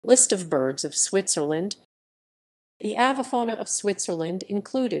List of birds of Switzerland. The avifauna of Switzerland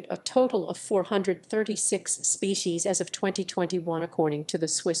included a total of 436 species as of 2021 according to the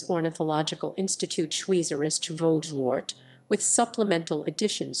Swiss Ornithological Institute Schweizerische Vogelwarte, with supplemental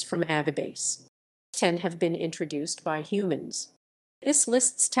additions from Avibase. 10 have been introduced by humans. This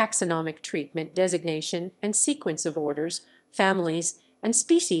lists taxonomic treatment, designation, and sequence of orders, families, and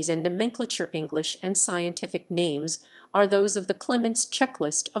species, and nomenclature. English and scientific names are those of the Clements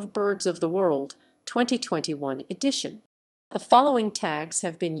Checklist of Birds of the World, 2021 edition. The following tags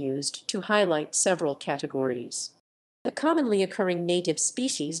have been used to highlight several categories. The commonly occurring native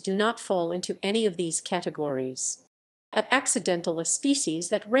species do not fall into any of these categories. Accidental, a species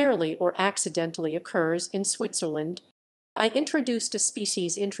that rarely or accidentally occurs in Switzerland. I introduced a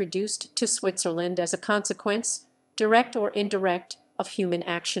species introduced to Switzerland as a consequence, direct or indirect, of human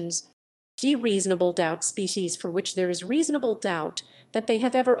actions. Reasonable doubt, species for which there is reasonable doubt that they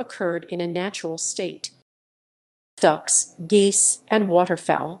have ever occurred in a natural state. Ducks, geese, and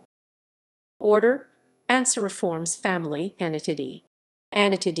waterfowl. Order: Anseriformes family, Anatidae.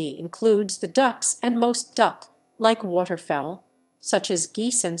 Anatidae includes the ducks and most duck-like waterfowl, such as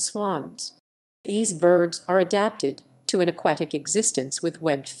geese and swans. These birds are adapted to an aquatic existence with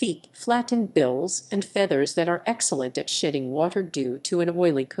webbed feet, flattened bills, and feathers that are excellent at shedding water due to an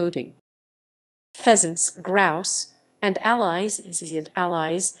oily coating. Pheasants, grouse, and allies.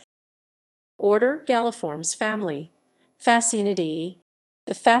 Order: Galliformes family. Phascinidae.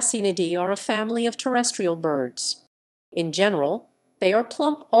 The Phascinidae are a family of terrestrial birds. In general, they are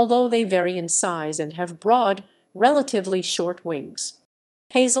plump, although they vary in size and have broad, relatively short wings.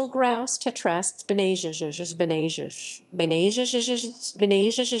 Hazel grouse, tetrasts,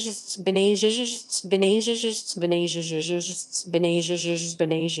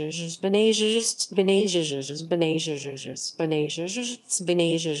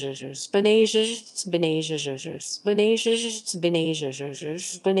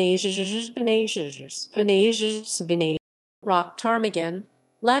 rock ptarmigan,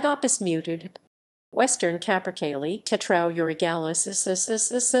 Lagopus muted. Western capercaillie, Tetrao urigalis,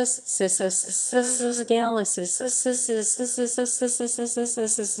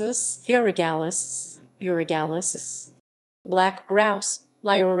 black grouse,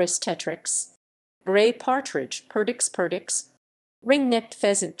 Lioris tetrix, gray partridge, Perdix, ring-necked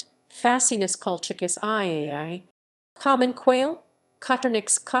pheasant, Phascinus colchicus iii, common quail,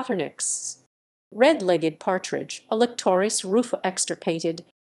 Cotternix, red-legged partridge, Alectoris rufa extirpated,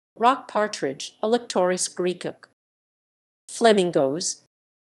 rock partridge, Alectoris greecook. Flamingos.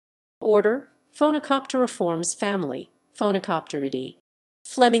 Order: Phoenicopteriformes family, Phoenicopteridae.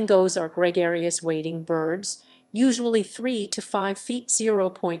 Flamingos are gregarious wading birds, usually 3 to 5 feet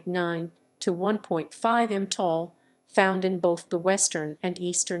 (0.9 to 1.5 m) tall, found in both the western and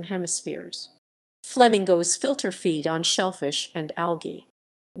eastern hemispheres. Flamingos filter feed on shellfish and algae.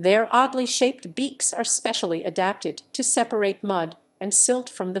 Their oddly shaped beaks are specially adapted to separate mud and silt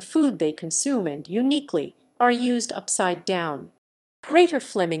from the food they consume and, uniquely, are used upside down. Greater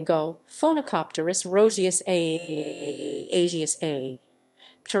flamingo, Phoenicopterus roseus aegius a.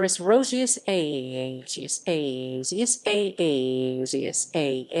 Pterus roseus aegius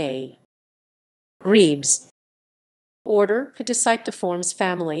a. Grebes. Order: Pediciptiformes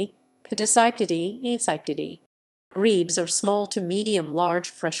family, Pediciptidae. Grebes are small to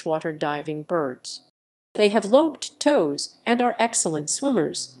medium-large freshwater diving birds. They have lobed toes and are excellent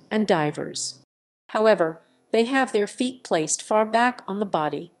swimmers and divers. However, they have their feet placed far back on the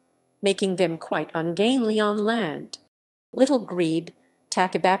body, making them quite ungainly on land. Little grebe,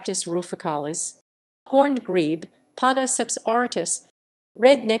 Tachybaptis ruficalis. Horned grebe, Podiceps auratus.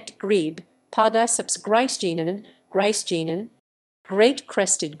 Red-necked grebe, Podiceps gricegenan.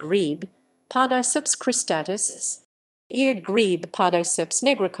 Great-crested grebe, Podiceps cristatus. Eared grebe, Podiceps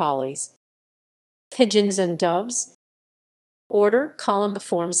nigricalis. Pigeons and doves. Order: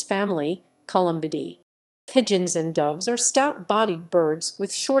 Columbiformes family, Columbidae. Pigeons and doves are stout-bodied birds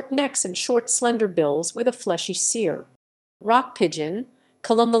with short necks and short slender bills with a fleshy cere. Rock pigeon,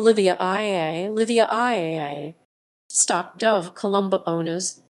 Columba livia. Stock dove, Columba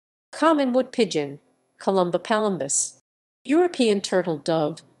onas. Common wood pigeon, Columba palumbus. European turtle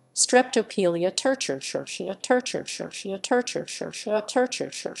dove, Streptopelia tertiaria.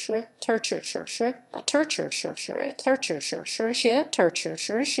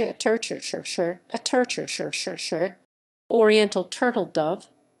 Oriental turtle dove,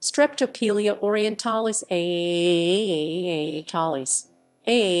 Streptopelia orientalis aetalis.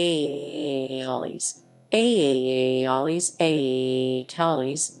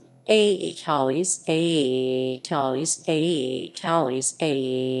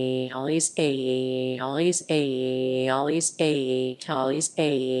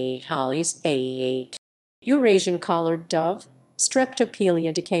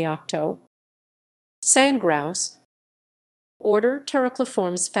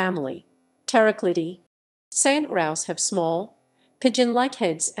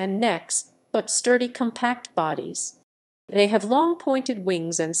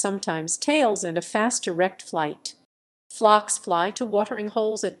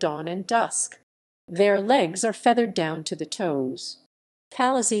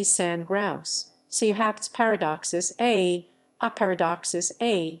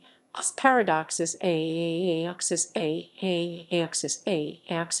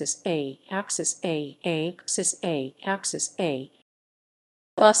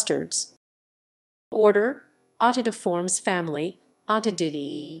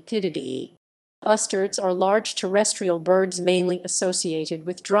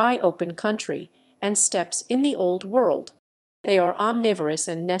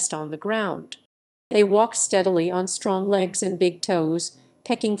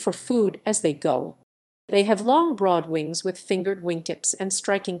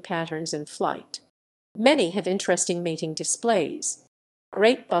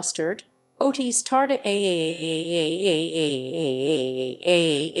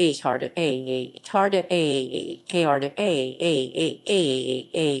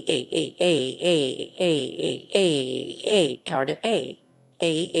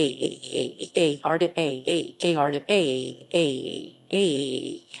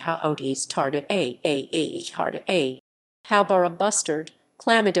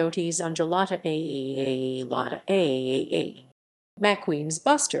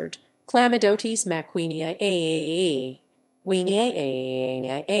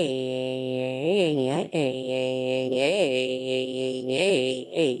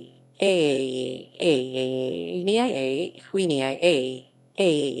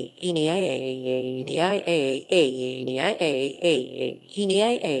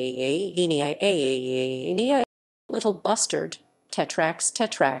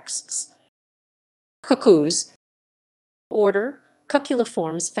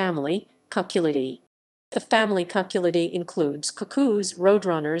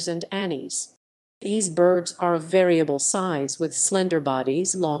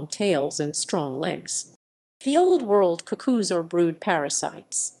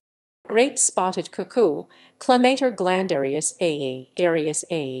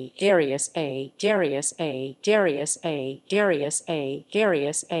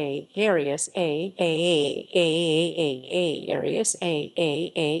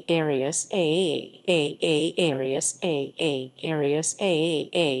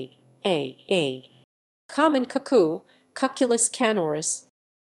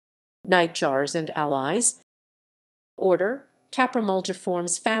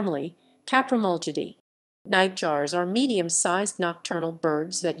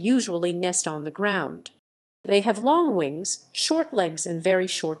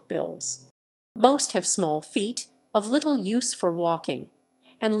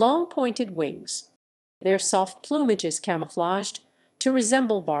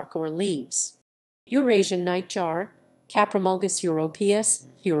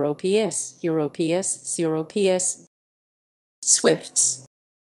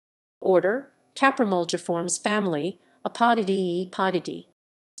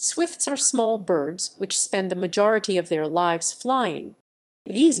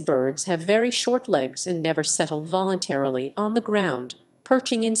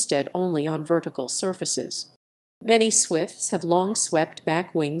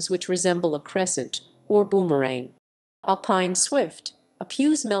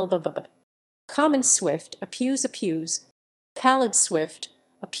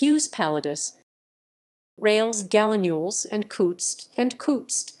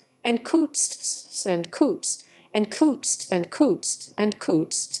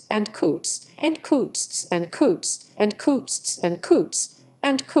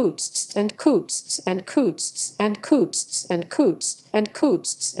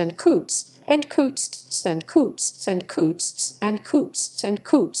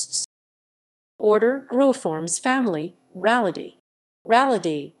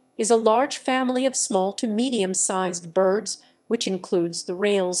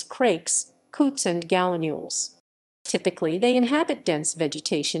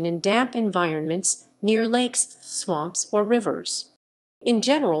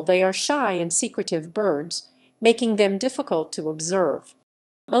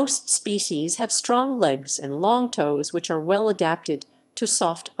 Most species have strong legs and long toes which are well adapted to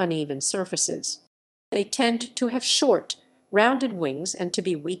soft, uneven surfaces. They tend to have short, rounded wings and to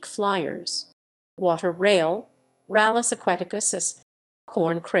be weak flyers. Water rail, Rallus aquaticus,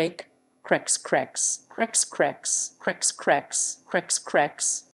 corn crake, crex crex, crex crex, crex crex, crex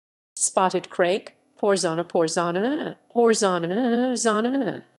crex. Spotted crake, Porzana porzana, porzana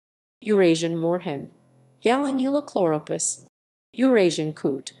zana. Eurasian moorhen, Gallinula chloropus. Eurasian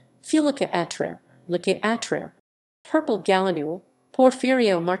coot, Fulica atrer, Lica atrer. Purple gallinule,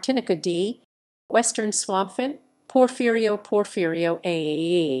 Porphyrio martinica D. Western swampfin, Porphyrio porphyrio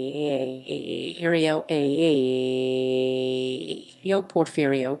a Porphyrio a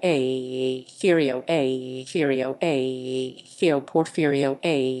Porphyrio a Furio a Furio a Fio Porphyrio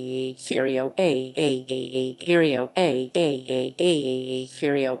a Furio a Furio a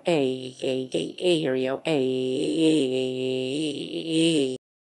Furio a Furio a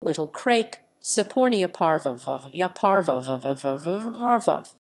Little crake, Sapornia parva.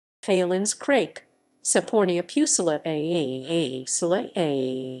 Phelan's crake, Sapornia pusilla a pusilla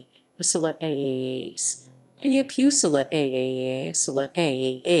a pusilla a pusilla a pusilla a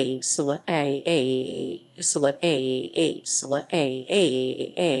pusilla a pusilla a pusilla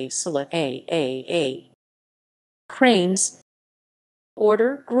a pusilla a. Cranes,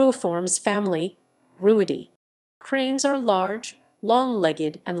 order Gruiformes family, Gruidae. Cranes are large,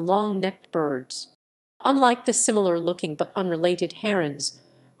 long-legged and long-necked birds. Unlike the similar-looking but unrelated herons,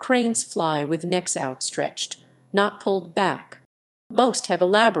 cranes fly with necks outstretched, not pulled back. Most have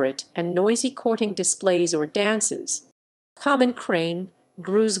elaborate and noisy courting displays or dances. Common crane,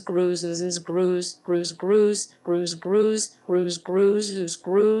 grus gruses grus grus grus grus grus grus grus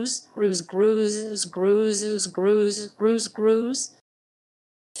grus grus grus grus grus grus grus.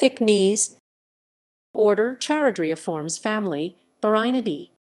 Thick knees, order Charadriiformes family,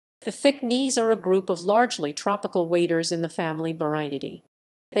 Barynidae. The thick knees are a group of largely tropical waders in the family Barynidae.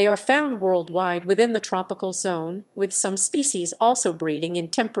 They are found worldwide within the tropical zone, with some species also breeding in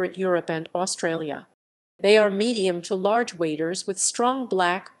temperate Europe and Australia. They are medium to large waders with strong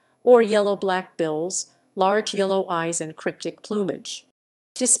black or yellow-black bills, large yellow eyes and cryptic plumage.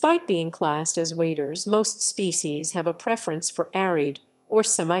 Despite being classed as waders, most species have a preference for arid or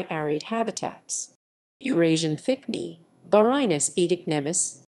semi-arid habitats. Eurasian thick-knee, Barynus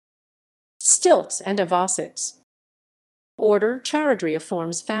oedicnemis. Stilts and avocids. Order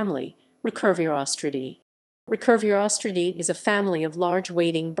Charadriiformes family, Recurvirostриdae. Recurvirostриdae is a family of large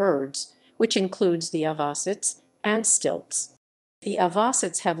wading birds, which includes the avocids and stilts. The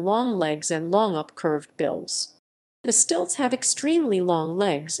avocids have long legs and long upcurved bills. The stilts have extremely long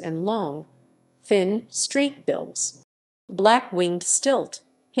legs and long, thin, straight bills. Black-winged stilt,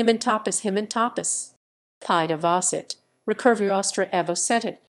 Himantopus. Pied avocet, Recurvirostra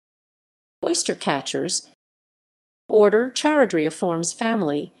avocetet. Oyster catchers, order Charadriiformes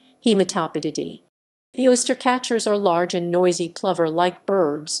family, Hematopididae. The oyster catchers are large and noisy plover-like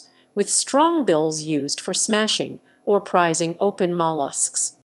birds, with strong bills used for smashing or prizing open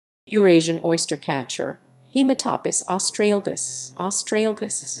mollusks. Eurasian oyster catcher, Hematopus australgus,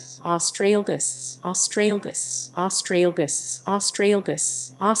 australgus, australgus, australgus, australgus,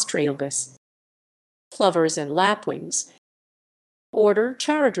 australgus, australgus. Plovers and lapwings, order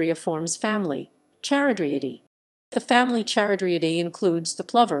Charadriiformes family, Charadriidae. The family Charadriidae includes the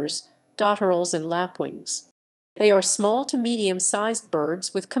plovers, dotterels, and lapwings. They are small to medium-sized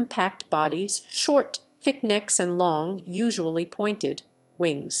birds with compact bodies, short, thick necks, and long, usually pointed,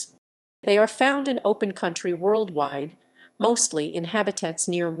 wings. They are found in open country worldwide, mostly in habitats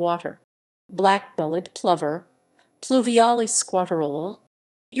near water. Black-bellied plover, Pluvialis squatterella.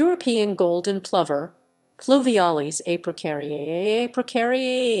 European golden plover, Pluvialis apricariae.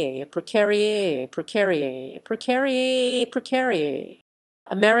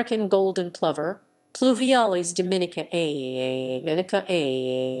 American golden plover, Pluvialis dominica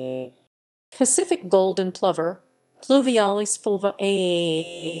a. Pacific golden plover, Pluvialis fulva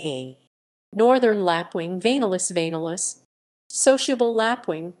a. Northern lapwing, Vanellus. Sociable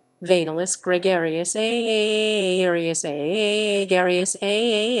lapwing, Vanellus gregarius a. Garius a. Garius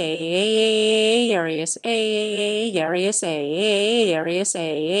a. Garius a. Garius a. Garius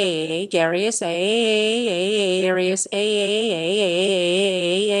a. Garius a. Garius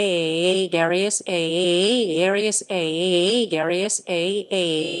a. Garius a. Garius a. Garius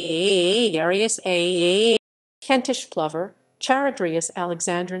a. Garius a. Kentish plover, Charadrius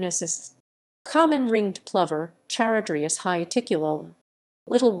alexandrinensis. Common ringed plover, Charadrius hyeticulum.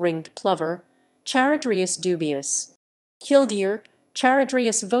 Little ringed plover, Charadrius dubius. Killdeer,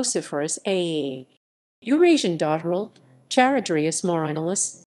 Charadrius vociferus a. Eurasian dotterel, Charadrius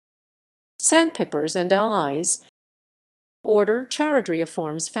morinalis. Sandpipers and allies. Order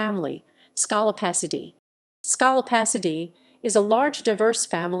Charadriiformes family, Scolopacidae. Scolopacidae is a large diverse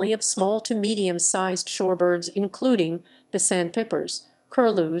family of small to medium-sized shorebirds including the sandpipers,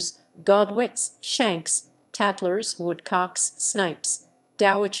 curlews, godwits, shanks, tattlers, woodcocks, snipes,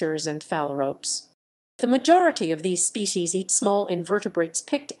 dowitchers, and phalaropes. The majority of these species eat small invertebrates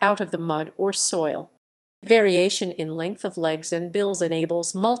picked out of the mud or soil. Variation in length of legs and bills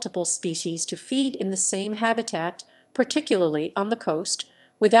enables multiple species to feed in the same habitat, particularly on the coast,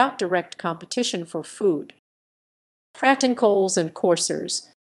 without direct competition for food. Pratincoles and coursers.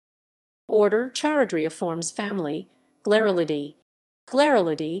 Order Charadriiformes family, Gliralidae.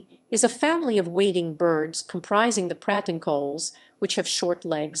 Gliralidae is a family of wading birds comprising the pratincoles, which have short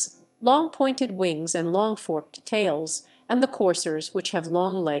legs, long pointed wings and long forked tails, and the coursers, which have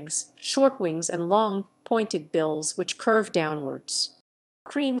long legs, short wings and long pointed bills which curve downwards.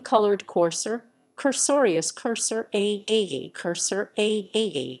 Cream-colored courser, Cursorius cursor a cursor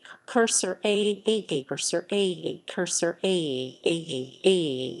a cursor a cursor a cursor a cursor a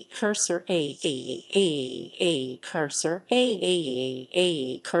cursor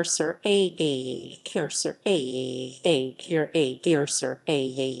a cursor a cursor a here a cursor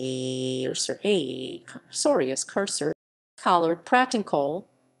a cursor a Cursorius cursor. Collared pratincole,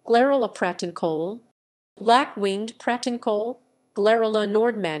 Glarula pratincole, black-winged pratincole, Glarula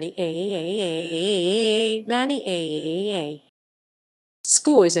nordmanni manni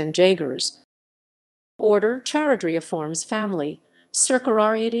Skuas and jaegers. Order Charadriiformes family,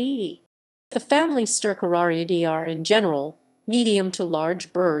 Stercorariidae. The family Stercorariidae are in general medium to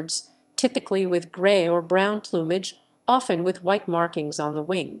large birds, typically with gray or brown plumage, often with white markings on the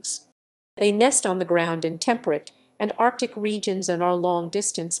wings. They nest on the ground in temperate and Arctic regions and are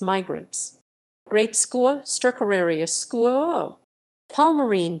long-distance migrants. Great skua, Stercorarius skua.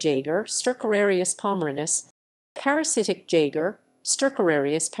 Palmarine jaeger, Stercorarius palmarinus. Parasitic jaeger,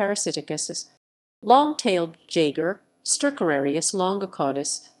 Stercorarius parasiticus. Long-tailed jaeger, Stercorarius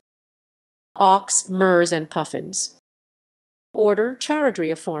longicaudus. Auks, murres, and puffins. Order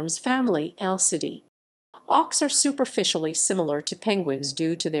Charadriiformes family, Alcidae. Auks are superficially similar to penguins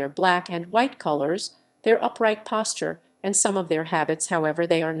due to their black and white colors, their upright posture, and some of their habits. However,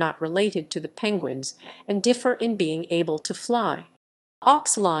 they are not related to the penguins and differ in being able to fly.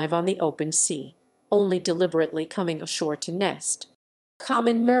 Auks live on the open sea, only deliberately coming ashore to nest.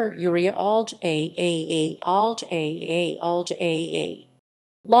 Common murre urea alge alge alge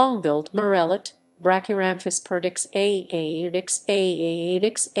long-billed murrelet, Brachyramphus perdix aerdix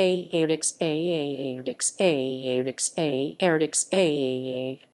aerdix aerdix aerdix aerdix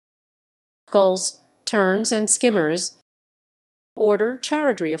aerdix gulls, terns, and skimmers. Order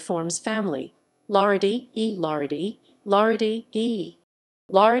Charadriiformes family, Laridae Laridae Laridae.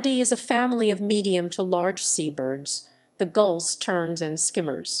 Laridae is a family of medium to large seabirds, the gulls, terns, and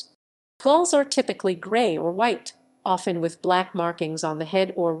skimmers. Gulls are typically gray or white, often with black markings on the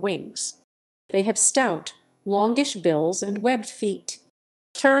head or wings. They have stout, longish bills and webbed feet.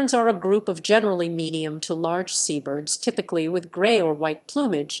 Terns are a group of generally medium to large seabirds, typically with gray or white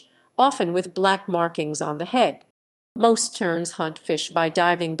plumage, often with black markings on the head. Most terns hunt fish by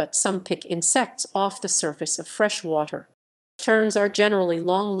diving, but some pick insects off the surface of fresh water. Terns are generally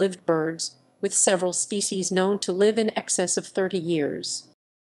long-lived birds, with several species known to live in excess of 30 years.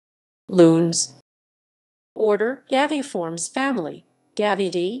 Loons. Order Gaviiformes family,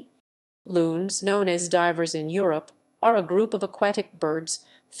 Gaviidae. Loons, known as divers in Europe, are a group of aquatic birds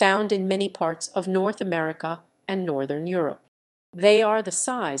found in many parts of North America and northern Europe. They are the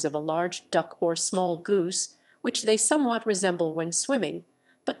size of a large duck or small goose, which they somewhat resemble when swimming,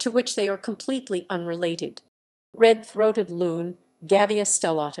 but to which they are completely unrelated. Red-throated loon, Gavia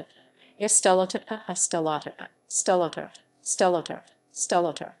stellata, stellata.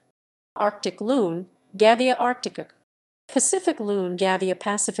 Arctic loon, Gavia arctica. Pacific loon, Gavia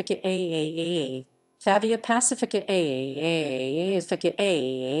pacifica a. Favia pacifica a. Fica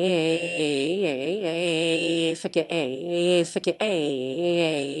a. Fica a. Fica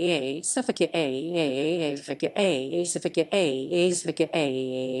a. Suffica a. Fica a. Suffica a. Suffica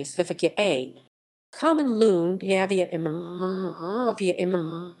a. Suffica a. Common loon, Gavia Movia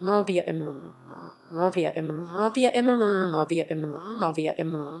Movia Movia Movia Movia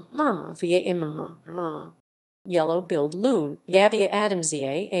Movia Yellow-billed loon, Gavia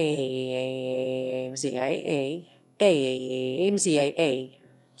adamsiae,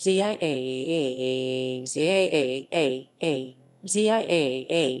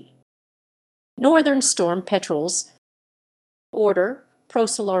 Northern storm petrels. Order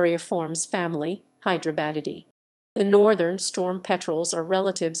Procelariiformes family, Hydrabatidae. The northern storm petrels are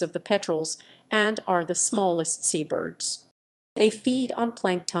relatives of the petrels and are the smallest seabirds. They feed on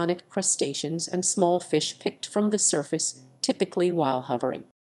planktonic crustaceans and small fish picked from the surface, typically while hovering.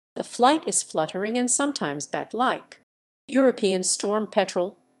 The flight is fluttering and sometimes bat-like. European storm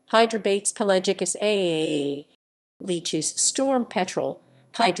petrel, Hydrabates pelagicus a. Leach's storm petrel,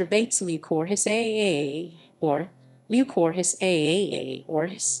 Hydrabates leucorhis a. or Leucorhis a. or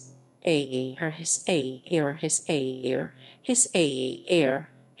his a. or his a. or his a. or his a. air.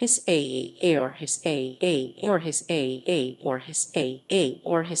 His a or his a or his a or his a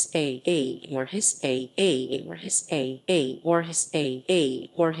or his a or his a or his a or his a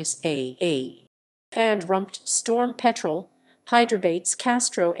or his a. And rumped storm petrel, Hydrabates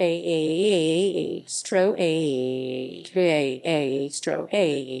castro a stro a stro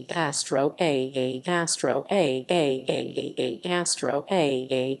a astro a astro a astro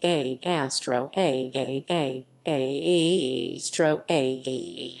a astro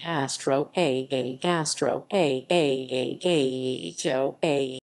astro astro astro Joe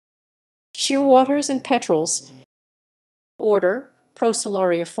a. Shearwaters and petrels. Order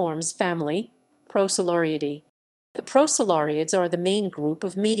Procelariiformes family, Procellariidae. The procellariids are the main group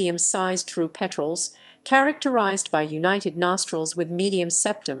of medium-sized true petrels, characterized by united nostrils with medium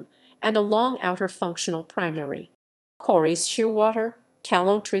septum and a long outer functional primary. Cory's shearwater,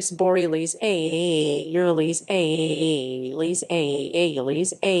 Calotris borealis a, Urales a, Ales a,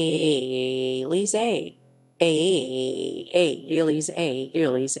 Ales a, Ales a, Ales a,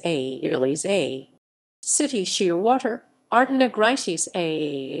 Ales a, Ales a. City shearwater, Ardenagritis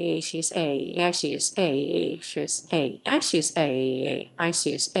a, Acius a, Acius a, Acius a, Acius a,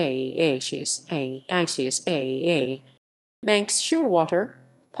 Acius a, Acius a, Acius a. Manx shearwater,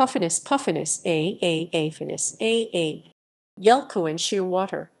 Puffinus a, Aphinus a. Yelkouin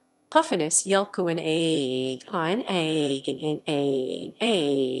shearwater, Puffinus yelkouin a,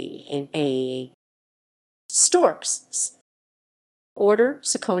 a. Storks. Order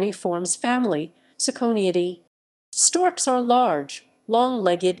Siconiiformes family, Siconiidae. Storks are large,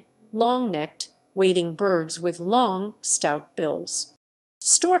 long-legged, long-necked, wading birds with long, stout bills.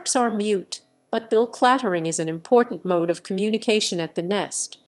 Storks are mute, but bill clattering is an important mode of communication at the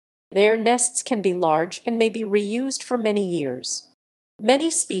nest. Their nests can be large and may be reused for many years.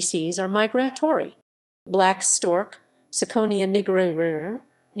 Many species are migratory. Black stork, Ciconia nigra,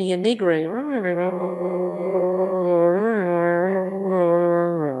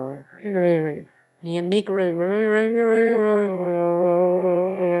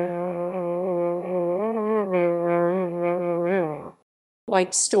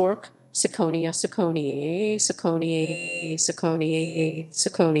 white stork, Ciconia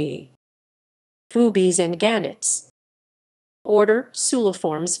ciconia. Boobies and gannets. Order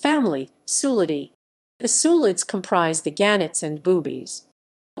Suliformes family, Sulidae. The sulids comprise the gannets and boobies.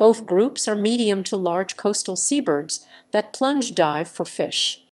 Both groups are medium to large coastal seabirds that plunge dive for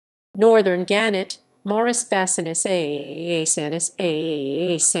fish. Northern gannet, Morus basinus a, Sanus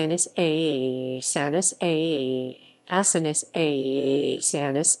a, Sanus a, Sanus a, Asinus a,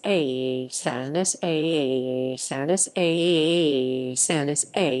 Sanus a, Sanus a, Sanus a, Sanus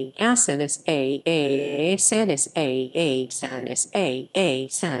a, Asinus a, Sanus a, Sanus a,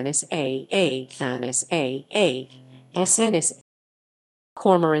 Sanus a, Sanus a, Asinus.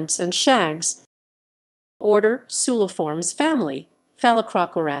 Cormorants and shags. Order Suliformes family,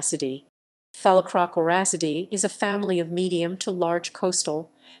 Phalacrocoracidae. Phalacrocoracidae is a family of medium to large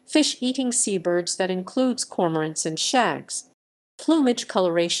coastal, fish-eating seabirds that includes cormorants and shags. Plumage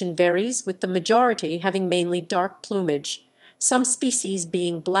coloration varies, with the majority having mainly dark plumage, some species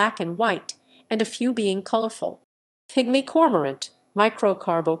being black and white, and a few being colorful. Pygmy cormorant,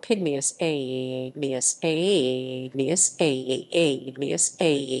 Microcarbopygmeus a, Meus a, Meus a, Meus a, Meus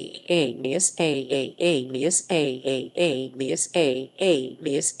a, Meus a, Meus a, Meus a,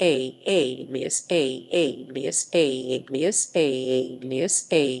 Meus a, Meus a, Meus a, Meus a,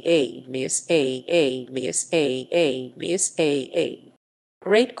 Meus a, Meus a, Meus a.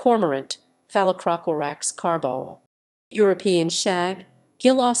 Great cormorant, Phalacrocorax carbo. European shag,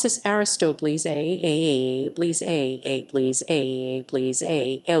 Gillosis aristobles a, Blees a, Blees a, Blees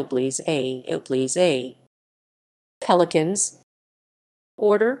a, Blees a, Blees a. Pelicans.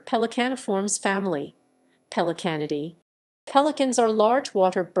 Order Pelecaniformes family, Pelecanidae. Pelicans are large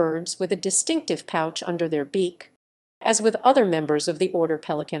water birds with a distinctive pouch under their beak. As with other members of the order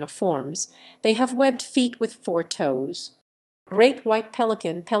Pelecaniformes, they have webbed feet with 4 toes. Great white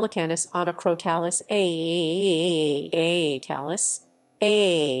pelican, Pelecanus onocrotalis a talus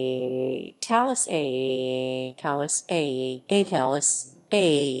a talus a talus a talus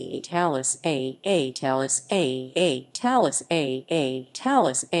A talus A talus A talus A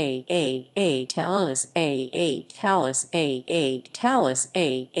talus A talus A talus A talus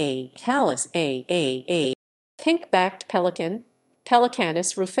A talus A pink-backed pelican,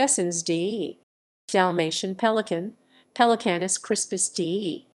 Pelecanus rufescens D. Dalmatian pelican, Pelecanus crispus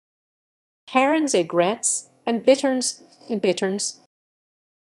D. Herons, egrets, and bitterns.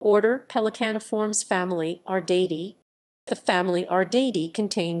 Order Pelecaniformes, family Ardeidae. The family Ardeidae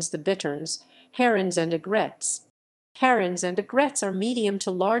contains the bitterns, herons, and egrets. Herons and egrets are medium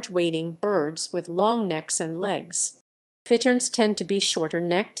to large wading birds with long necks and legs. Bitterns tend to be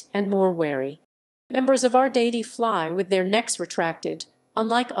shorter-necked and more wary. Members of Ardeidae fly with their necks retracted,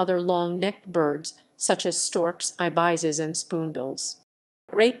 unlike other long-necked birds such as storks, ibises, and spoonbills.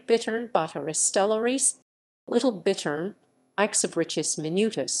 Great bittern Botteris stellaris, little bittern Ixobrichus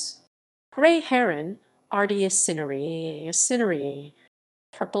minutus. Gray heron Ardea cinerea.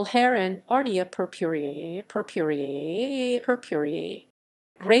 Purple heron Ardea purpurea.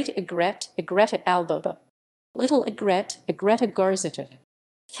 Great egret Egretta alba. Little egret Egretta garzita.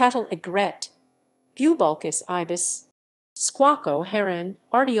 Cattle egret Bubulcus ibis. Squacco heron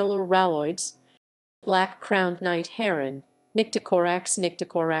Ardeola ralloides. Black-crowned night heron Nycticorax.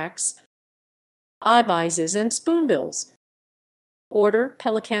 Ibises and spoonbills. Order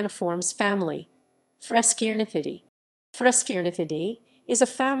Pelecaniformes, family Fresciornithidae. Fresciornithidae is a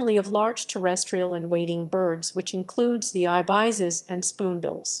family of large terrestrial and wading birds which includes the ibises and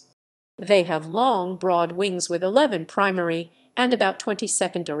spoonbills. They have long, broad wings with 11 primary and about 20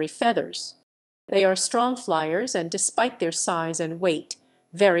 secondary feathers. They are strong flyers and, despite their size and weight,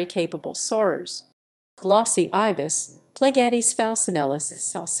 very capable soarers. Glossy ibis, Plegates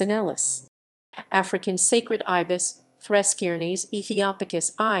falcinellus. African sacred ibis, Thresciornis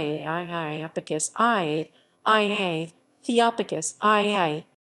Ethiopicus Theopicus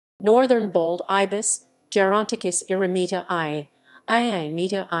Northern bold ibis, Geronticus eremita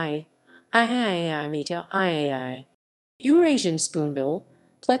Eurasian spoonbill,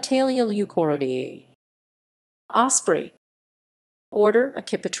 Platalia leucoridae. Osprey. Order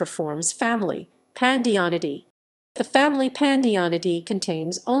Accipitriformes, family Pandionidae. The family Pandionidae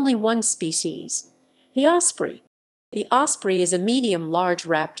contains only one species, the osprey. The osprey is a medium-large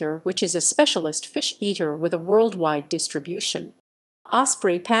raptor which is a specialist fish-eater with a worldwide distribution.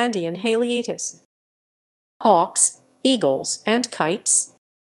 Osprey Pandion haliatus. Hawks, eagles, and kites.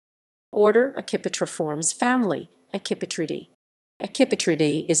 Order Accipitriformes, family Accipitridae.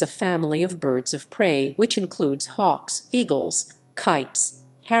 Accipitridae is a family of birds of prey which includes hawks, eagles, kites,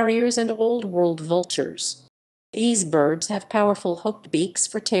 harriers, and Old World vultures. These birds have powerful hooked beaks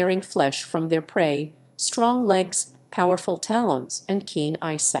for tearing flesh from their prey, strong legs, powerful talons, and keen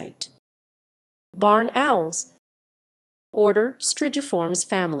eyesight. Barn owls. Order Strigiformes,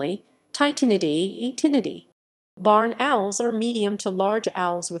 family Titanidae. Barn owls are medium to large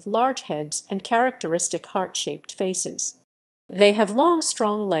owls with large heads and characteristic heart-shaped faces. They have long,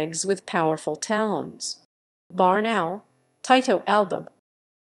 strong legs with powerful talons. Barn owl, Tyto album.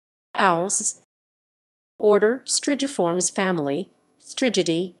 Owls. Order Strigiformes, family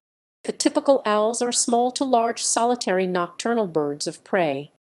Strigidae. The typical owls are small to large solitary nocturnal birds of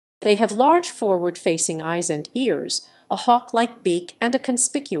prey. They have large forward-facing eyes and ears, a hawk-like beak, and a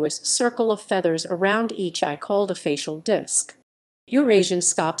conspicuous circle of feathers around each eye called a facial disc. Eurasian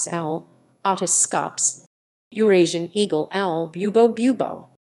scops owl, Otis scops. Eurasian eagle owl, Bubo.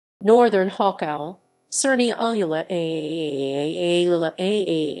 Northern hawk owl, Cernia ulula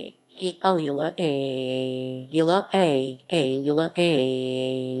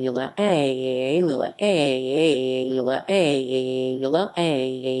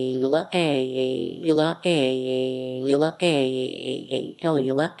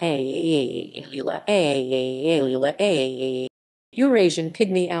Eurasian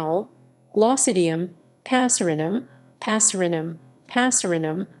pygmy owl, Glossidium passarinum,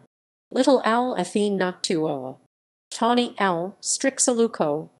 little owl Athene noctua, tawny owl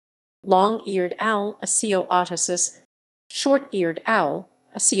Strixaluco, long-eared owl Aceo otisus, short-eared owl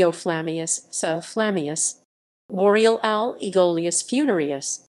Aceo flammeus, boreal owl Aegolius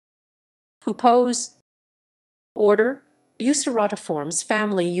funereus. Hoopoes. Order Buceratiformes,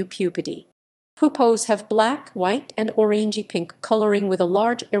 family Eupupidae. Hoopoes have black, white, and orangey pink coloring with a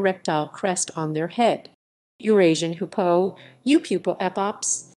large erectile crest on their head. Eurasian hoopoe, Eupupa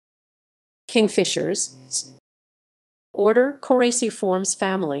epops. Kingfishers. Order Coraciformes,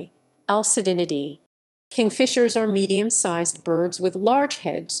 family Alcidinidae. Kingfishers are medium-sized birds with large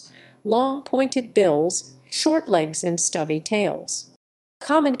heads, long pointed bills, short legs, and stubby tails.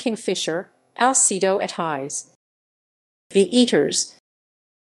 Common kingfisher, Alcedo et hies. The eaters.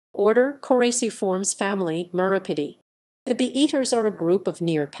 Order Coraciformes family Muripidae. The bee-eaters are a group of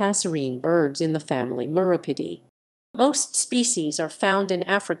near passerine birds in the family Muripidae. Most species are found in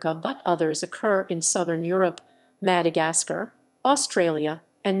Africa, but others occur in southern Europe, Madagascar, Australia,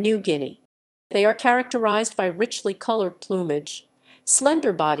 and New Guinea. They are characterized by richly colored plumage,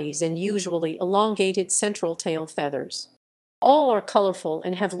 slender bodies, and usually elongated central tail feathers. All are colorful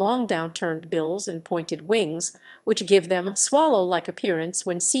and have long downturned bills and pointed wings, which give them a swallow-like appearance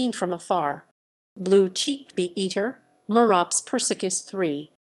when seen from afar. Blue-cheeked bee-eater, Merops persicus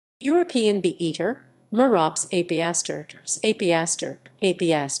 3. European bee-eater, Merops apiaster, apiaster,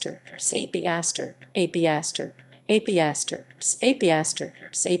 apiaster, apiaster, apiaster, apiaster, apiaster,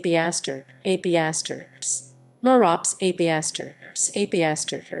 apiaster, apiaster, Merops apiaster,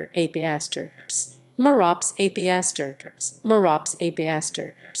 apiaster, apiaster, Merops apiaster, Merops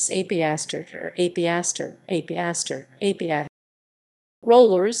apiaster, apiaster, apiaster, apiaster, apiaster.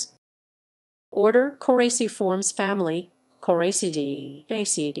 Rollers. Order Coraciformes family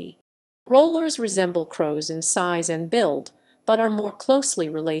Coracidae. Rollers resemble crows in size and build, but are more closely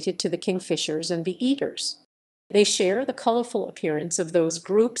related to the kingfishers and bee-eaters. They share the colorful appearance of those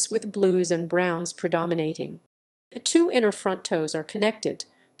groups, with blues and browns predominating. The two inner front toes are connected,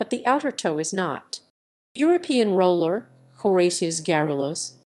 but the outer toe is not. European roller Coracius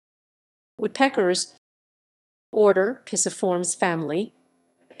garrulus. Woodpeckers. Order Pisiformes family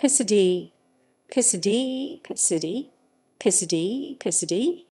Pisidae.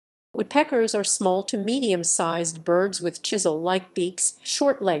 Pisidae. Woodpeckers are small to medium-sized birds with chisel-like beaks,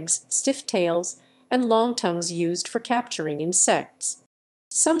 short legs, stiff tails, and long tongues used for capturing insects.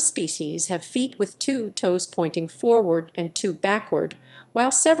 Some species have feet with 2 toes pointing forward and 2 backward,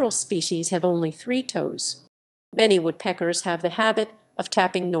 while several species have only 3 toes. Many woodpeckers have the habit of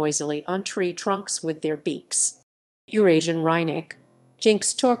tapping noisily on tree trunks with their beaks. Eurasian wryneck,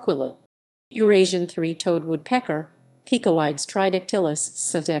 Jinx torquilla. Eurasian three-toed woodpecker, Picoides tridactylus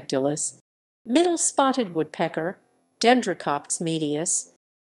sedactylus. Middle spotted woodpecker, Dendrocoptes medius.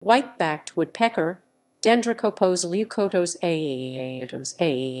 White-backed woodpecker, Dendrocopos leucotos a.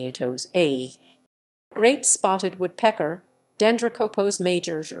 Great spotted woodpecker, Dendrocopos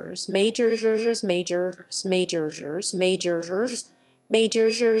majors.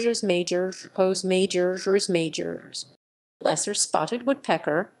 Lesser spotted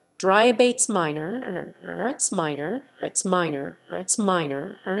woodpecker, Dryabates minor.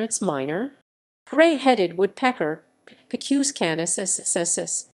 Gray-headed woodpecker, Picus canis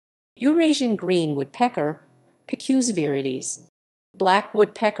ss. Eurasian green woodpecker, Picus virides. Black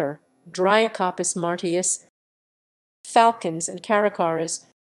woodpecker, Dryacopus martius. Falcons and caracaras.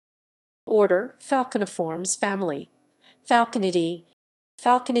 Order Falconiformes family Falconidae.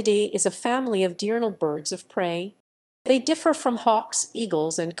 Falconidae is a family of diurnal birds of prey. They differ from hawks,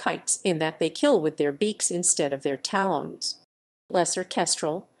 eagles, and kites in that they kill with their beaks instead of their talons. Lesser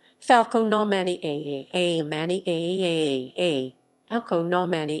kestrel, Falco nomani a mani a Falco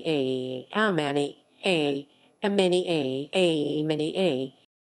nomani a mani a many a.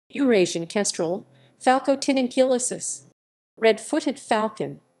 Eurasian kestrel, Falco tinunculicis. Red-footed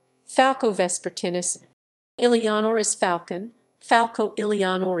falcon, Falco vespertinus. Eleonoris falcon, Falco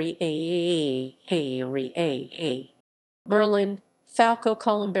eleonori a. Merlin, Falco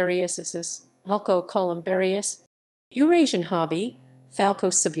columbarius. Eurasian hobby, Falco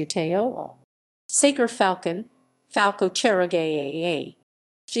subuteo. Saker falcon, Falco cheragae.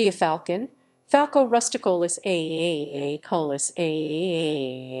 Geofalcon, Falco rusticolis a.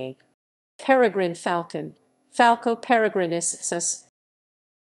 Peregrine falcon, Falco peregrinus.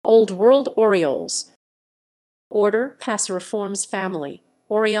 Old World orioles. Order Passeriformes family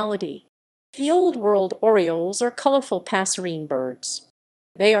Oriolidae. The Old World orioles are colorful passerine birds.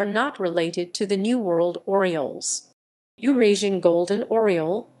 They are not related to the New World orioles. Eurasian golden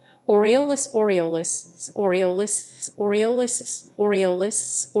oriole, Oriolis.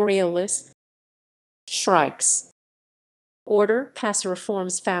 Shrikes. Order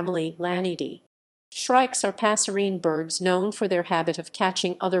Passeriformes family Lanidae. Shrikes are passerine birds known for their habit of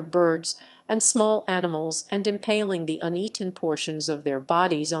catching other birds and small animals and impaling the uneaten portions of their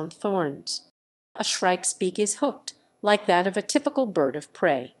bodies on thorns. A shrike's beak is hooked, like that of a typical bird of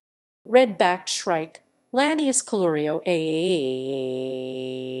prey. Red-backed shrike, Lanius colurio a.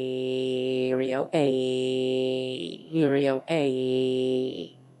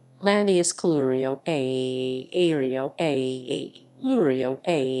 Lanius colurio a.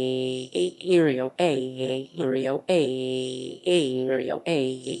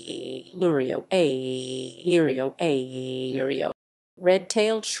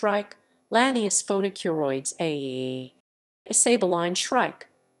 Red-tailed shrike, Lanius photocuroides a. Sabelline shrike,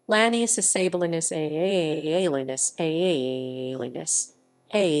 Lanius asabelinus aelinus aelinus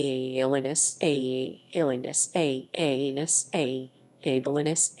aelinus aelinus aelinus aelinus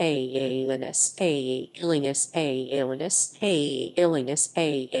aelinus aelinus aelinus aelinus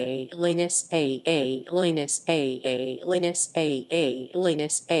aelinus aelinus aelinus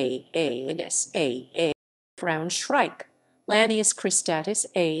aelinus aelinus a brown shrike. Lanius cristatus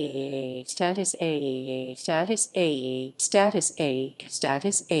a status a status a status a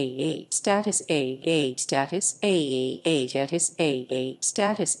status a status a status a status a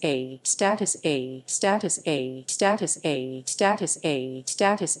status a status a status a status a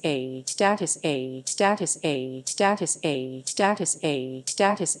status a status a status a status a status a status a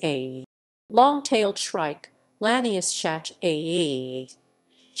status a long-tailed shrike. Lanius shach a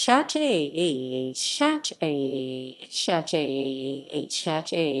Shatch a shatch a shatch a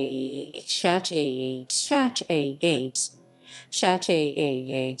shatch a shatch a shatch a shatch a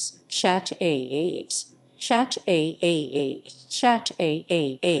shatch a shatch a shatch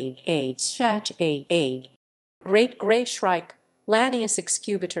a shatch a great gray shrike. Lanius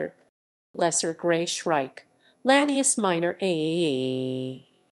excubitor. Lesser gray shrike. Lanius minor a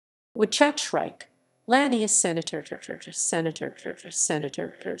woodchuck shrike. Lanius senator, senator, senator,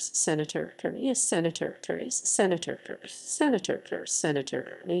 senator, yes, senator, senator, senator,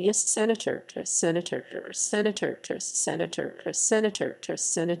 senator, yes, senator, senator, senator, senator, senator, senator,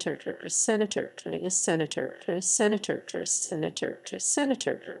 senator, yes, senator, senator, senator,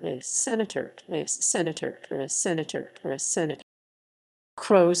 senator, yes, senator, yes, senator, senator, senator.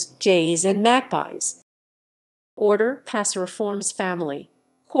 Crows, jays, and magpies. Order Passeriformes family.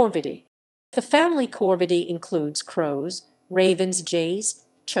 Corvidae. The family Corvidae includes crows, ravens, jays,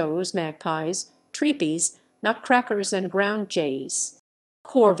 chows, magpies, treepies, nutcrackers, and ground jays.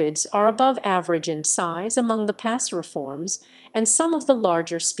 Corvids are above average in size among the Passeriformes, and some of the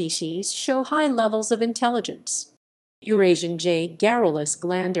larger species show high levels of intelligence. Eurasian jay Garrulus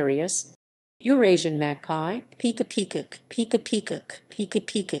glandarius, Eurasian magpie Pika pikuk, Pika pikuk, Pika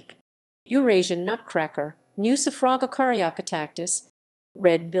pikuk, Eurasian nutcracker Nucifraga caryocatactus,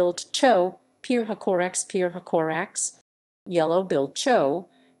 red-billed chow Pyrrhocorax pyrrhocorax, yellow-billed chow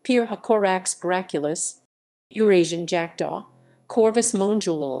Pyrrhocorax graculus, Eurasian jackdaw Corvus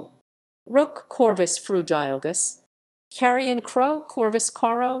mondulus, rook Corvus frugilgus, carrion crow Corvus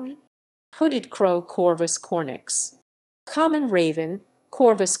caro, hooded crow Corvus cornix, common raven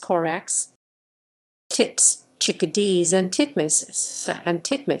Corvus corax, tits, chickadees, and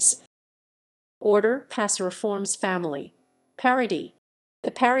titmice. Order Passeriformes family. Paridae. The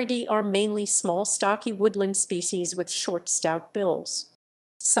Paridae are mainly small, stocky woodland species with short, stout bills.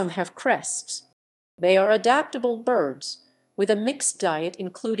 Some have crests. They are adaptable birds, with a mixed diet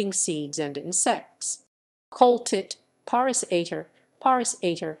including seeds and insects. Coal-tit, Parus ater, Parus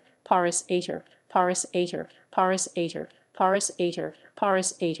ater, Parus ater, Parus ater, Parus ater, Parus ater,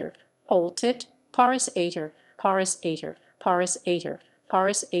 Parus ater, Coal-tit, Parus ater, Parus ater, Parus ater,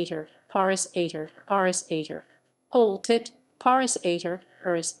 Parus ater, Parus ater, Parus ater, Coal-tit, Parus ater,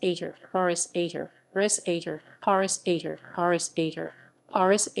 Parus ater, Parus ater, Parus ater, Parus ater, Parus ater,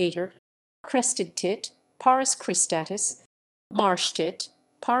 Parus ater, crested tit, Parus cristatus, marsh tit,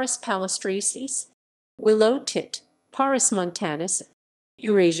 Parus palustrensis, willow tit, Parus montanus,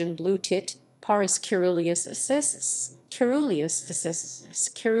 Eurasian blue tit, Parus caeruleus,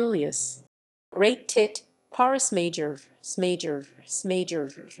 great tit, Parus major, major, major,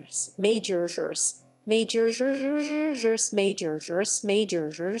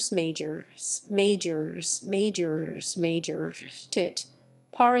 major, majors, tit.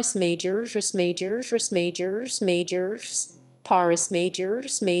 Parus majors, Parus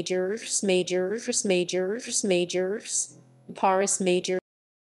majors, Parus major.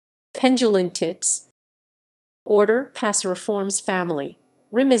 Pendulin tits. Order Passeriformes family.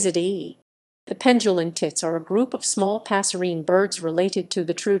 Rhimisidae. The pendulin tits are a group of small passerine birds related to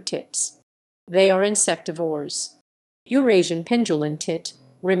the true tits. They are insectivores. Eurasian pendulin tit,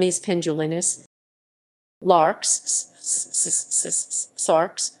 Rimis pendulinus. Larks,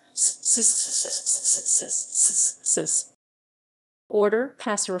 sarks, Order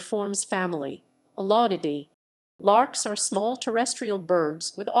Passeriformes family. Alaudidae. Larks are small terrestrial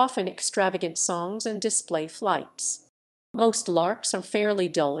birds with often extravagant songs and display flights. Most larks are fairly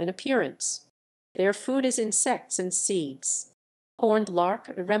dull in appearance. Their food is insects and seeds. Horned lark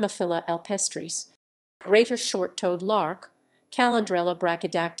Remophila alpestris. Greater short-toed lark Calandrella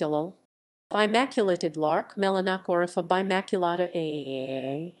brachydactylal. Bimaculated lark Melanocorypha bimaculata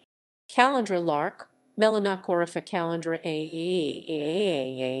a. Calandra lark Melanocorypha calandra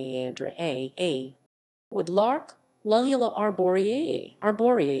a. Wood lark Lulula arboreae,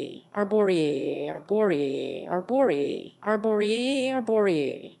 arboreae, arboreae, arboreae, arboreae, arboreae,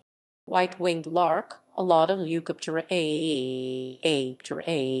 arboreae. White-winged lark, Alauda leucoptera aptera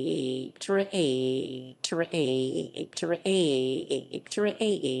aptera aptera aptera aptera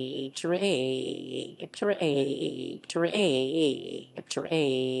aptera aptera aptera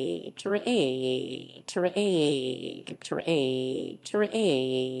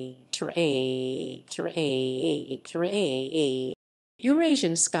aptera aptera aptera aptera.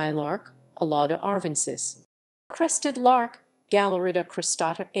 Eurasian skylark, Alauda arvensis. Crested lark, Galerida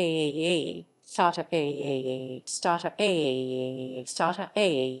cristata a stata a stata a stata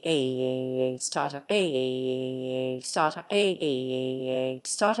a stata a stata a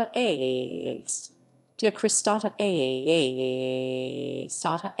stata a Diacristata a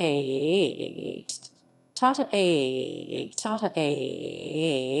stata a tata a tata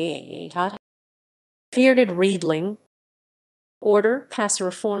a tata. Bearded reedling, order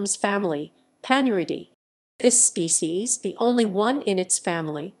Passeriformes family, Panuridae. This species, the only one in its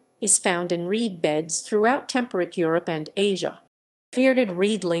family, is found in reed beds throughout temperate Europe and Asia. Bearded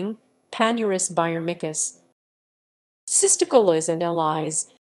reedling, Panurus biormicus. Cisticolas and allies.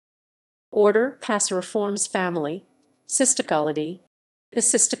 Order Passeriformes family, Cysticolidae. The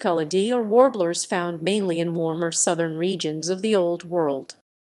Cysticolidae are warblers found mainly in warmer southern regions of the Old World.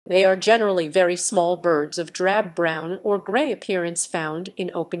 They are generally very small birds of drab brown or gray appearance found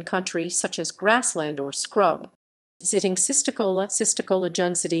in open country such as grassland or scrub. Sitting Cysticola, Cysticola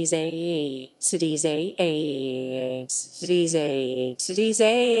juncidis a, cities a, cities a, cities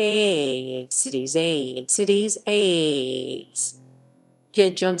a, cities a, cities a,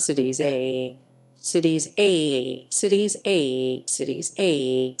 juncidis a, cities a, cities a, cities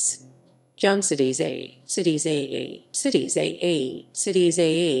a. John Cities A, Cities A, Cities A, Cities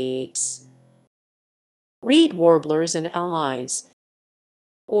A. Reed warblers and allies.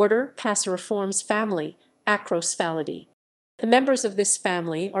 Order Passeriformes family, Acrosphaludae. The members of this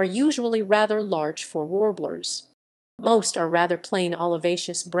family are usually rather large for warblers. Most are rather plain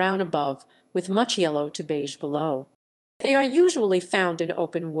olivaceous brown above, with much yellow to beige below. They are usually found in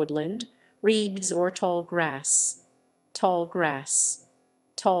open woodland, reeds or tall grass. Tall grass.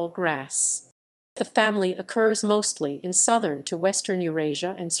 Tall grass. The family occurs mostly in southern to western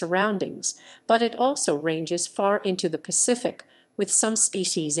Eurasia and surroundings, but it also ranges far into the Pacific, with some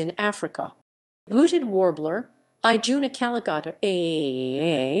species in Africa. Booted warbler, Iguna caligata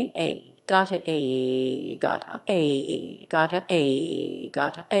a, gata a, gata a, gata a,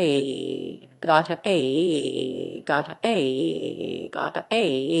 gata a, gata a, gata a, gata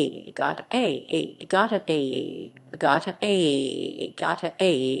a, gata a, gata a, gata a, gata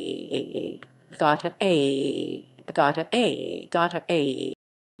a. Gata a, gata a, gata a.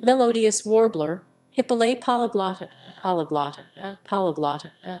 Melodious warbler, Hippolae polyglotta, polyglotta,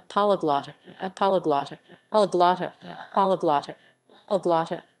 polyglotta, polyglotta, polyglotta, polyglotta, polyglotta,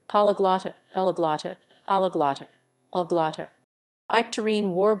 polyglotta, polyglotta, polyglotta, polyglotta, polyglotta.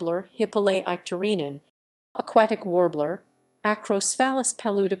 Icterine warbler, Hippolae icterinum. Aquatic warbler, Acrosphalus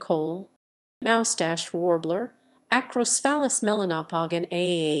paludicole. Moustache warbler, Acrosphalus melanopogon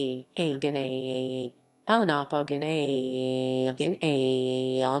a, agan a, melanopogon a, agan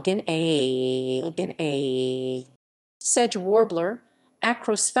a, agan a, agan a. Sedge warbler,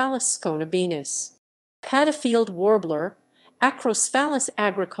 Acrosphalus sconobenus. Paddofield warbler, Acrosphalus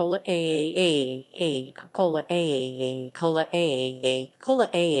agricola a, cola a, cola a, cola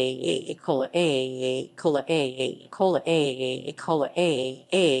a, cola a, cola a, cola a, cola a, cola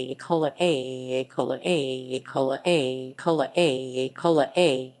a, cola a, cola a, cola a, cola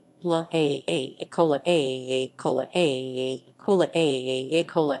a, la a, cola a, cola a, cola a,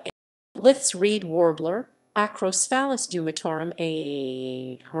 cola a. Lith's reed warbler, Acrosphalus dumitorum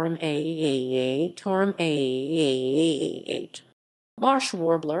a, torum a, torum a. Marsh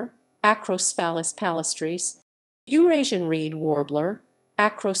warbler, Acrosphalus palustris. Eurasian reed warbler,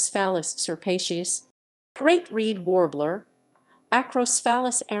 Acrosphalus serpaceus. Great reed warbler,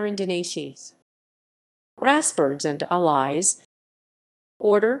 Acrosphalus arundinaceus. Grassbirds and allies.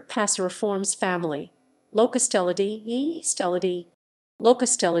 Order Passeriformes family, Locustellidae, Stellidae.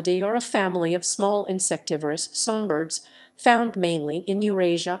 Locustellidae are a family of small insectivorous songbirds found mainly in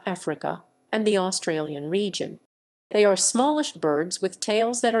Eurasia, Africa, and the Australian region. They are smallish birds with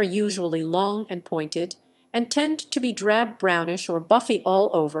tails that are usually long and pointed and tend to be drab brownish or buffy all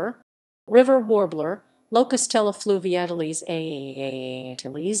over. River warbler, Locustella fluviatilis a,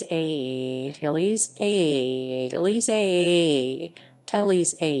 tilis a, tilis a, tilis a.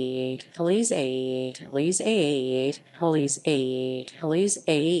 Helly's 8, Helly's 8, Helly's 8, Helly's 8, Helly's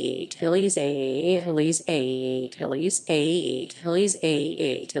 8, Helly's 8, Helly's 8, Helly's 8, Helly's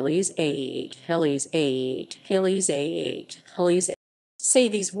 8, Helly's 8, Helly's 8, Helly's 8, Helly's 8.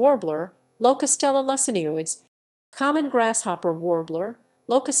 Sadie's warbler, Locustella luscinioides, common grasshopper warbler,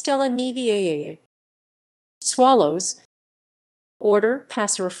 Locustella nivae. Swallows, order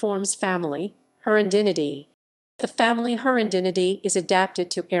Passeriformes family, Hirundinidae. The family Hirundinidae is adapted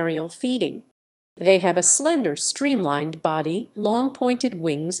to aerial feeding. They have a slender, streamlined body, long pointed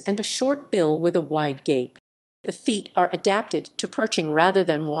wings, and a short bill with a wide gape. The feet are adapted to perching rather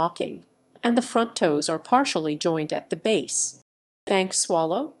than walking, and the front toes are partially joined at the base. Bank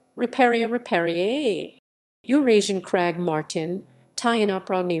swallow, Riparia ripariae. Eurasian crag martin,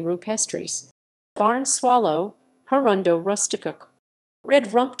 Tyanophrogni rupestris. Barn swallow, Hirundo rustica.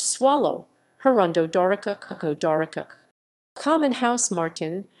 Red-rumped swallow, Hirundo dorica cocodorica. Common house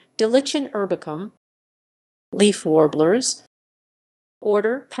martin, Delichon urbicum. Leaf warblers,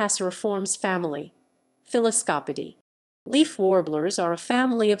 order Passeriformes family, Phylloscopidae. Leaf warblers are a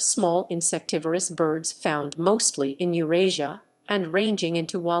family of small insectivorous birds found mostly in Eurasia and ranging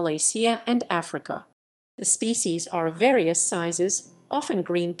into Wallacea and Africa. The species are of various sizes, often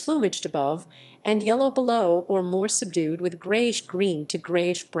green-plumaged above and yellow below or more subdued with grayish-green to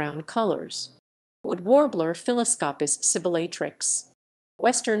grayish-brown colors. Wood warbler Phylloscopus sibillatrix.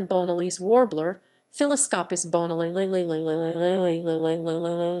 Western Bonalese warbler Phylloscopus bonale.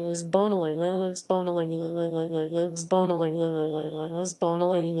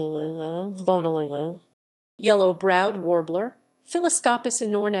 Yellow-browed warbler Phylloscopus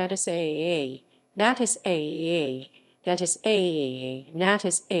inornatus aa. Natus A, Natus A,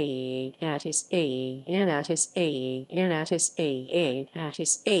 Natus A, Natus A, Natus A, Natus A,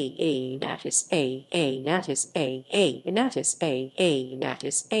 Natus A, Natus A, Natus A, Natus A,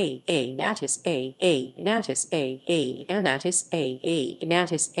 Natus A, Natus A, Natus A, Natus A,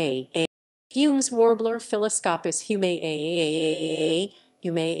 Natus A. Hume's warbler Phylloscopus humae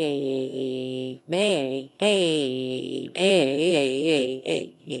you may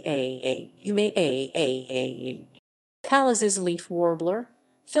you may Callas's leaf warbler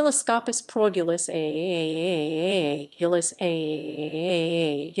Phylloscopus progulus Gillis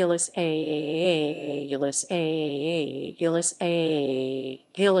Gillis Gillis Gillis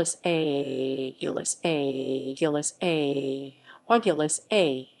Gillis Gillis Gillis Orgulus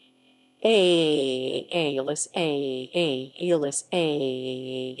Aeolus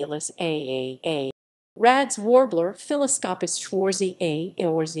Aeolus A. Rad's warbler Phylloscopus schwarzy A.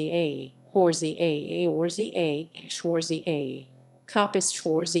 Horsey A. Schwarzy A. Copus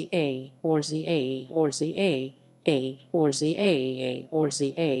schwarzy A. Horsey A. Horsey A. Horsey A.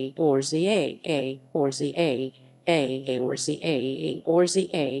 Horsey A. Horsey A. Horsey A. Horsey A. Horsey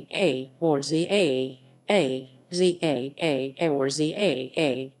A. Horsey A. Z A. Horsey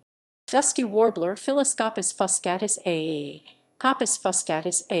A. Dusky warbler Phylloscopus fuscatus A. Copus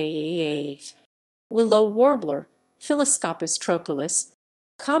fuscatus A. Willow warbler Phylloscopus trochilus.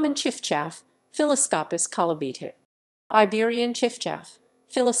 Common chiffchaff Phylloscopus colobita. Iberian chiffchaff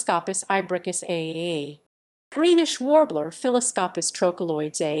Phylloscopus ibricus A. Greenish warbler Phylloscopus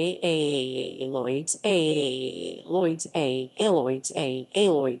trochiloides A. Aloids A. Aloids A. Aloids A.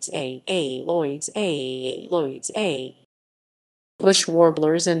 Aloids A. Aloids A. Aloids A. Bush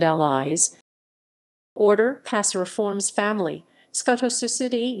warblers and allies. Order Passeriformes family,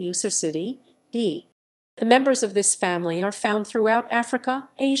 Scotosucidae, Usucidae, D. The members of this family are found throughout Africa,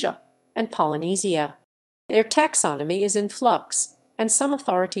 Asia, and Polynesia. Their taxonomy is in flux, and some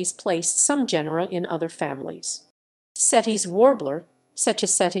authorities place some genera in other families. Setti's warbler,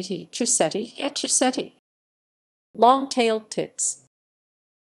 Setcheseti, Chuseti, Etcheseti. Long-tailed tits.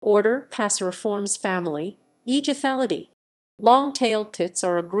 Order Passeriformes family, Aegothelidae. Long-tailed tits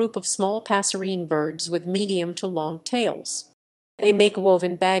are a group of small passerine birds with medium to long tails. They make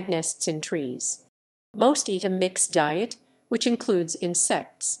woven bag nests in trees. Most eat a mixed diet, which includes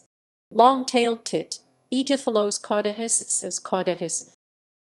insects. Long-tailed tit, Aegothelos caudatus.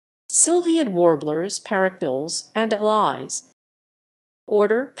 Sylviid warblers, parrotbills, and allies.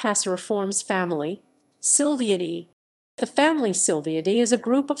 Order Passeriformes family, Sylviidae. The family Sylviidae is a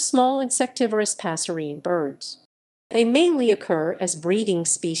group of small insectivorous passerine birds. They mainly occur as breeding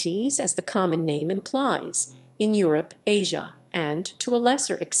species, as the common name implies, in Europe, Asia, and, to a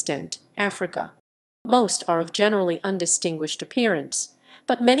lesser extent, Africa. Most are of generally undistinguished appearance,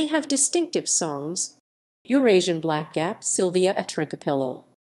 but many have distinctive songs. Eurasian blackcap Sylvia atrincapilla.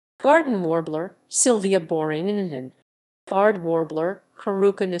 Garden warbler Sylvia borininen. Barred warbler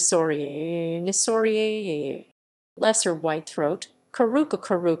Caruca nisoriae. Lesser whitethroat Caruca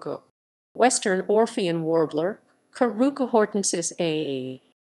caruca. Western Orphean warbler, Caruca hortensis a.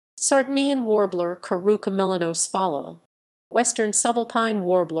 Sardinian warbler, Caruca melanosphala. Western subalpine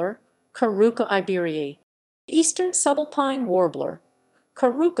warbler, Caruca iberiae. Eastern subalpine warbler,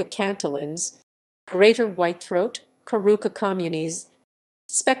 Caruca cantillans. Greater whitethroat, Caruca communis.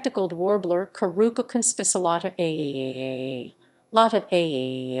 Spectacled warbler, Caruca conspicillata a. Lotta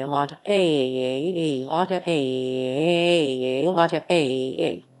a. Lotta a. Lotta a. Lotta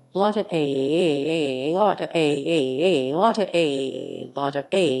a. Lotta a. Lotta a. Lotta a. Lotta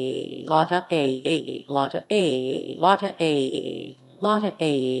a. Lotta a. Lotta a. Lotta a. Lotta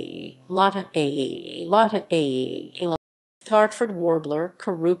a. Lotta a. Lotta a. Hartford warbler,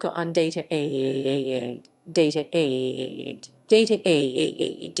 Caruca undata a. Data a. Data a.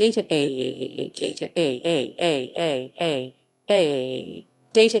 Data a. Data a. Data a.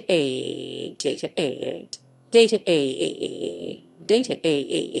 Data a. Data a. Data a. Data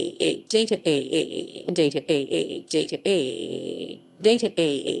a. Data a. Data a. Data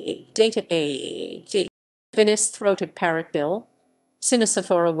a. Data a. Venus-throated parrotbill,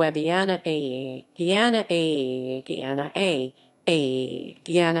 Cynocephora webiana a. Diana a. Diana a.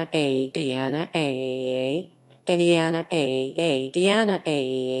 Diana a. Diana a. Diana a. Diana a.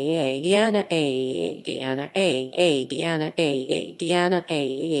 Diana a. Diana a. Diana a. Diana a. Diana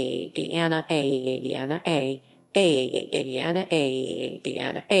a. Diana a. Diana a.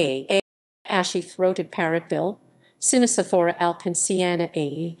 Diana a. Ashy-throated parrotbill, Cynocephora alpensiana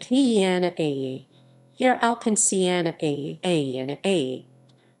a. Diana a. Here Alpensiana a and a.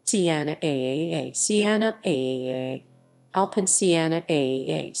 Sienna a. Sienna a. Alpensiana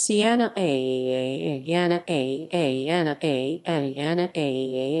a. Sienna a. Yana a. Yana a. Yana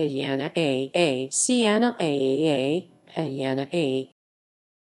a. Yana a. Sienna a. Yana a.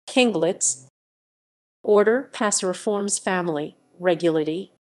 Kinglets. Order Passeriformes family.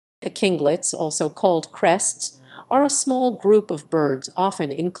 Regulity. The kinglets, also called crests, are a small group of birds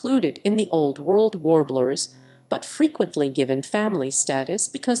often included in the Old World warblers, but frequently given family status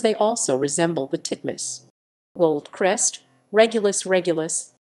because they also resemble the titmouse. Gold crest, Regulus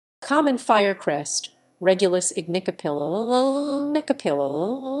regulus. Common firecrest, Regulus ignicapilla,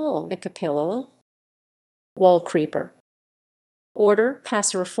 nicapilla. Wall creeper. Order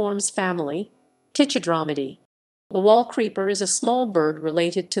Passeriformes family, Tichodromidae. The wall creeper is a small bird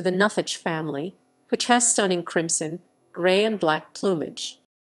related to the nuthatch family, which has stunning crimson, gray, and black plumage.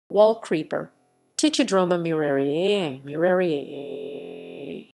 Wall creeper, Tichodroma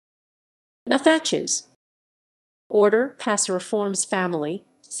murariae. Nuthatches. Order Passeriformes family,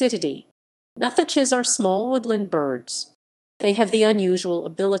 Cytidae. Nuthatches are small woodland birds. They have the unusual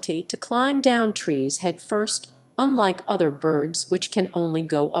ability to climb down trees head first, unlike other birds which can only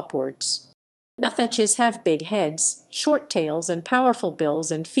go upwards. Nuthatches have big heads, short tails, and powerful bills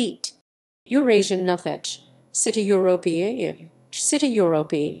and feet. Eurasian nuthatch, Cytia europaea,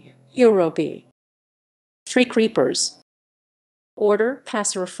 Cytia Tree creepers. Order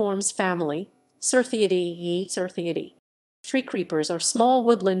Passeriformes family, Certhiidae. Tree creepers are small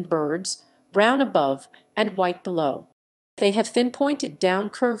woodland birds, brown above and white below. They have thin pointed down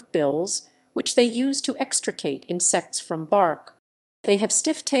curved bills, which they use to extricate insects from bark. They have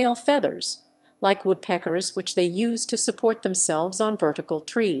stiff tail feathers, like woodpeckers, which they use to support themselves on vertical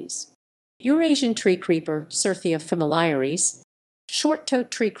trees. Eurasian tree creeper, Certhia familiaris.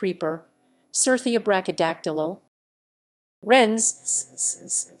 Short-toed tree creeper, Certhia brachydactyla.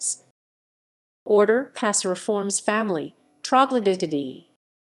 Wrens. Order Passeriformes family, Troglodytidae.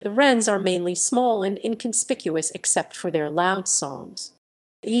 The wrens are mainly small and inconspicuous except for their loud songs.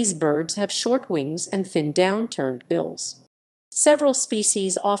 These birds have short wings and thin down-turned bills. Several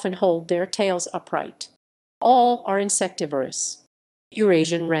species often hold their tails upright. All are insectivorous.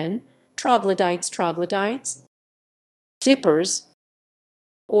 Eurasian wren, troglodytes. Dippers.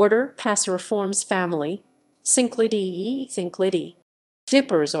 Order Passeriformes family, Cinclidae.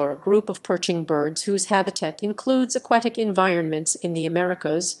 Dippers are a group of perching birds whose habitat includes aquatic environments in the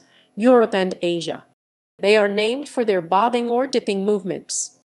Americas, Europe, and Asia. They are named for their bobbing or dipping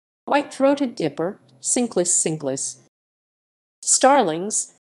movements. White-throated dipper, Cinclus.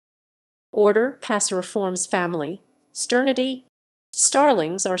 Starlings. Order Passeriformes family, Sternidae.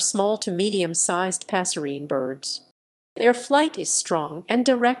 Starlings are small to medium-sized passerine birds. Their flight is strong and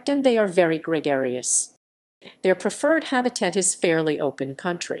direct, and they are very gregarious. Their preferred habitat is fairly open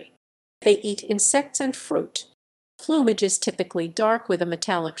country. They eat insects and fruit. Plumage is typically dark with a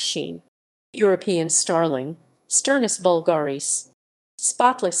metallic sheen. European starling, Sturnus vulgaris.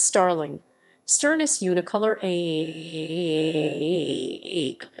 Spotless starling, Sternus unicolor A,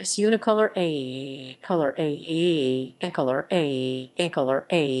 unicolor A, color A, color A, color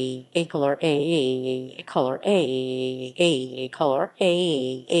A, color A, color A, color A, color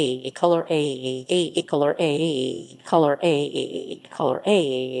A, color A, color A, color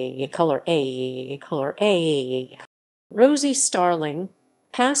A, color A, color A. Rosy starling,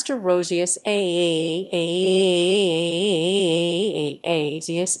 Pastor Rosius Asius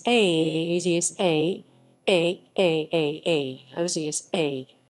Osius A.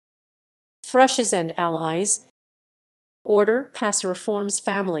 Thrushes and allies. Order Passeriformes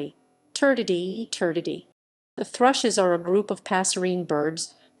family. Turdidae. The thrushes are a group of passerine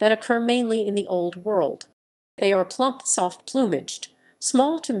birds that occur mainly in the Old World. They are plump, soft-plumaged,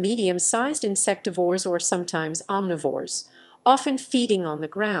 small to medium-sized insectivores or sometimes omnivores, often feeding on the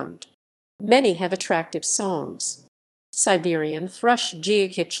ground. Many have attractive songs. Siberian thrush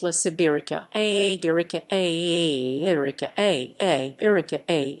Geochitchla sibirica birica birica birica birica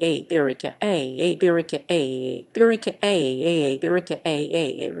birica birica birica birica birica birica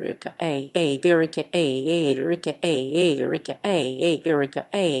birica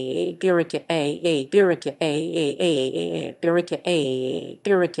birica birica birica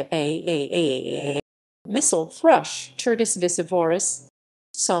birica Missile thrush Turdus visivorus,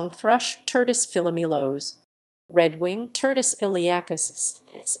 song thrush Turdus philomelos, redwing Turdus iliacus,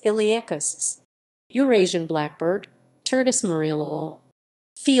 Eurasian blackbird Turdus murillo,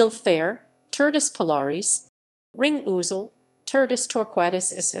 fieldfare Turdus polaris, ring ouzel Turdus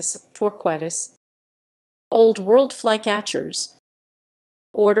torquatus, Old World flycatchers.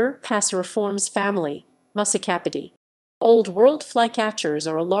 Order Passeriformes family, Muscicapidae. Old World flycatchers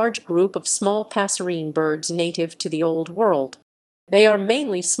are a large group of small passerine birds native to the Old World. They are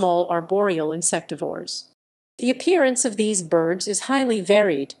mainly small arboreal insectivores. The appearance of these birds is highly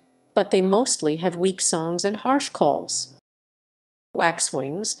varied, but they mostly have weak songs and harsh calls.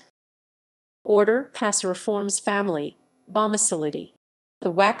 Waxwings. Order Passeriformes family, Bomacilidae.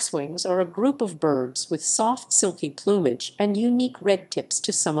 The waxwings are a group of birds with soft, silky plumage and unique red tips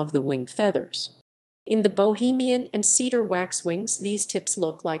to some of the wing feathers. In the Bohemian and cedar waxwings, these tips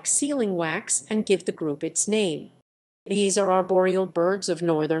look like sealing wax and give the group its name. These are arboreal birds of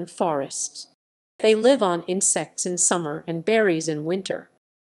northern forests. They live on insects in summer and berries in winter.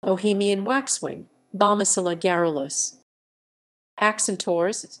 Bohemian waxwing, Bomacilla garrulus.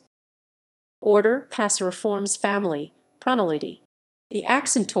 Accentors. Order Passeriformes family, Prunellidae. The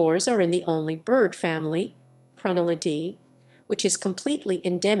accentors are in the only bird family, Prunellidae, which is completely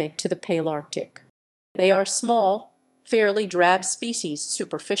endemic to the Palearctic. They are small, fairly drab species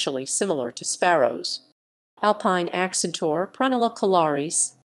superficially similar to sparrows. Alpine accentor Prunella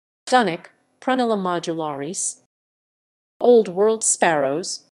calaris, Dunnick Prunella modularis. Old World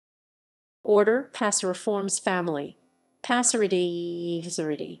sparrows. Order Passeriformes family,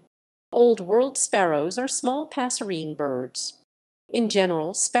 Passeridae. Old World sparrows are small passerine birds. In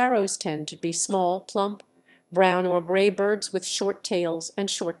general, sparrows tend to be small, plump, brown or gray birds with short tails and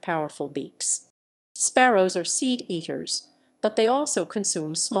short, powerful beaks. Sparrows are seed eaters, but they also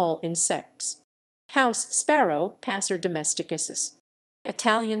consume small insects. House sparrow, Passer domesticus.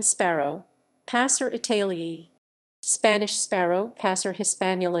 Italian sparrow, Passer italii. Spanish sparrow, Passer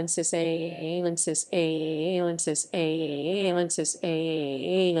hispanulensis alensis alensis alensis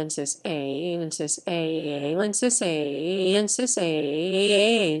alensis alensis alensis alensis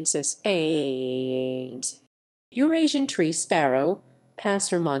alensis alensis. Eurasian tree sparrow,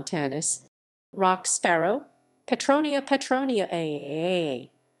 Passer montanus. Rock sparrow, Petronia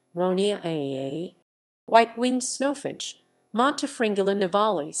Ronia. White-winged snowfinch, Montifringilla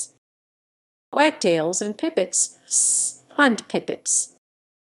nivalis. Wagtails and pipits, hunt pipits.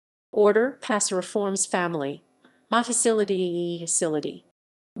 Order Passeriformes family, Motacillidae.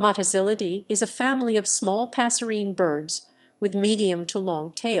 Motacillidae is a family of small passerine birds with medium to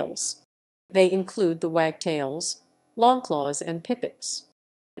long tails. They include the wagtails, longclaws, and pipits.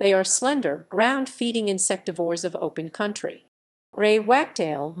 They are slender, ground-feeding insectivores of open country. Gray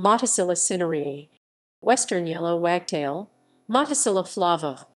wagtail, Motacilla cinerea. Western yellow wagtail, Motacilla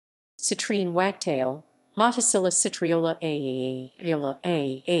flava. Citrine wagtail, Motacilla citriola a.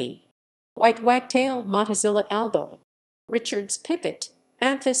 White wagtail, Motacilla alba. Richard's pipit,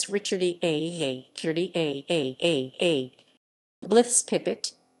 Anthus richardi a. Blyth's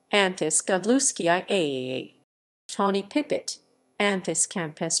pipit, Anthus godlewskii a. Tawny pipit, Anthus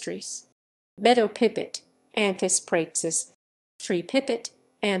campestris. Meadow pipit, Anthus praxis. Tree pipit,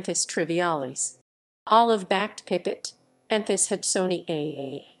 Anthus trivialis. Olive-backed pipit, Anthus hudsoni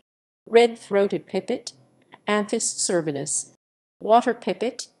a. Red-throated pipit, Anthus cervinus. Water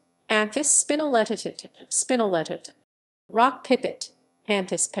pipit, Anthus spinolated, rock pipit,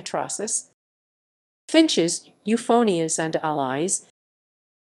 Anthus petrosus, finches, euphonias and allies,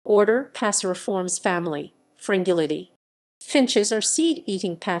 order Passeriformes family, Fringulidae. Finches are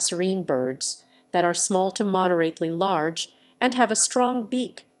seed-eating passerine birds that are small to moderately large and have a strong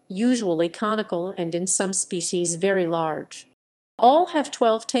beak, usually conical and in some species very large. All have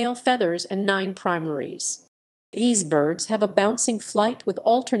 12 tail feathers and 9 primaries. These birds have a bouncing flight with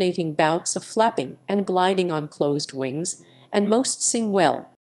alternating bouts of flapping and gliding on closed wings, and most sing well.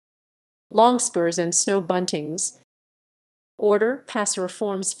 Longspurs and snow buntings. Order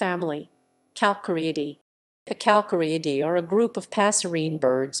Passeriformes family, Calcareidae. The Calcareidae are a group of passerine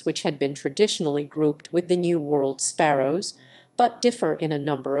birds which had been traditionally grouped with the New World sparrows, but differ in a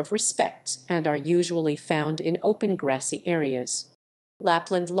number of respects and are usually found in open grassy areas.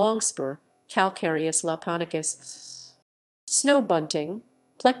 Lapland longspur, Calcareus laponicus. Snow bunting,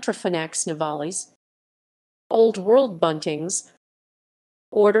 Plectrophonax nivalis. Old World buntings.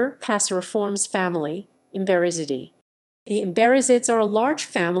 Order Passeriformes family, Emberizidae. The Emberizids are a large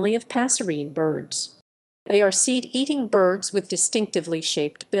family of passerine birds. They are seed-eating birds with distinctively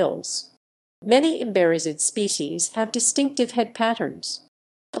shaped bills. Many Emberizid species have distinctive head patterns.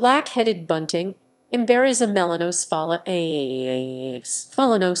 Black-headed bunting, Emberiza melanosphala a,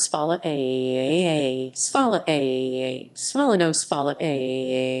 Sphalanosphala a, Sphala a, Sphalanosphala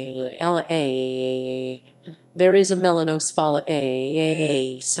a, Ella a. There is a melanosphala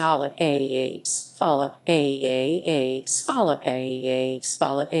a, Sphala a, Sphala a, Sphala a,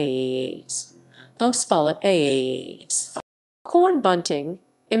 Sphala a. Sphala a. Corn bunting,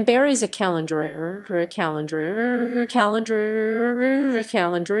 Emberiza calendar,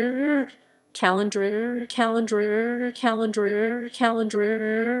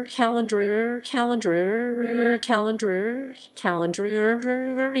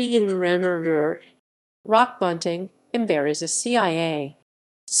 rock bunting, Emberiza cia.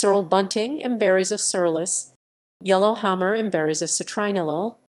 Searle bunting, Emberiza surlis. Yellowhammer, Emberiza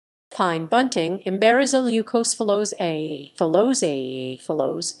citrinellal. Pine bunting, Emberiza leucosphalos a, Phalos a,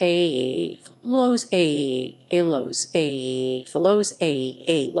 Phalos a, Phalos a, Alos a, Phalos a,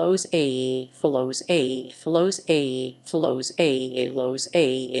 Alos a, Phalos a, Phalos a, Phalos a, Alos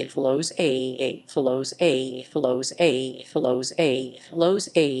a, Phalos a, Phalos a, Phalos a, Phalos a, Phalos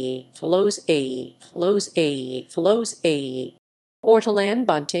a, Phalos a, Phalos a, Phalos a. Ortolan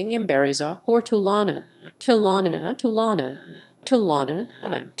bunting, Emberiza hortulana, Tulana,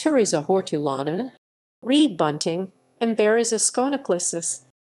 Turiza hortulana. Reed bunting, Emberiza sconoclissus.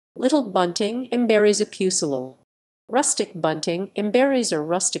 Little bunting, Emberiza pusillal. Rustic bunting, Emberiza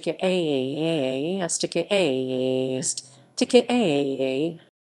rustica a, Stica a.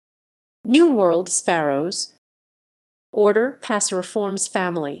 New World sparrows. Order Passeriformes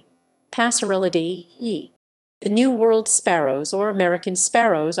family, Passerellidae. The New World sparrows or American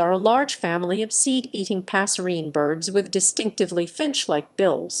sparrows are a large family of seed-eating passerine birds with distinctively finch-like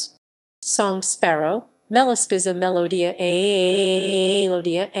bills. Song sparrow, Melaspiza melodia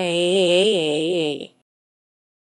a.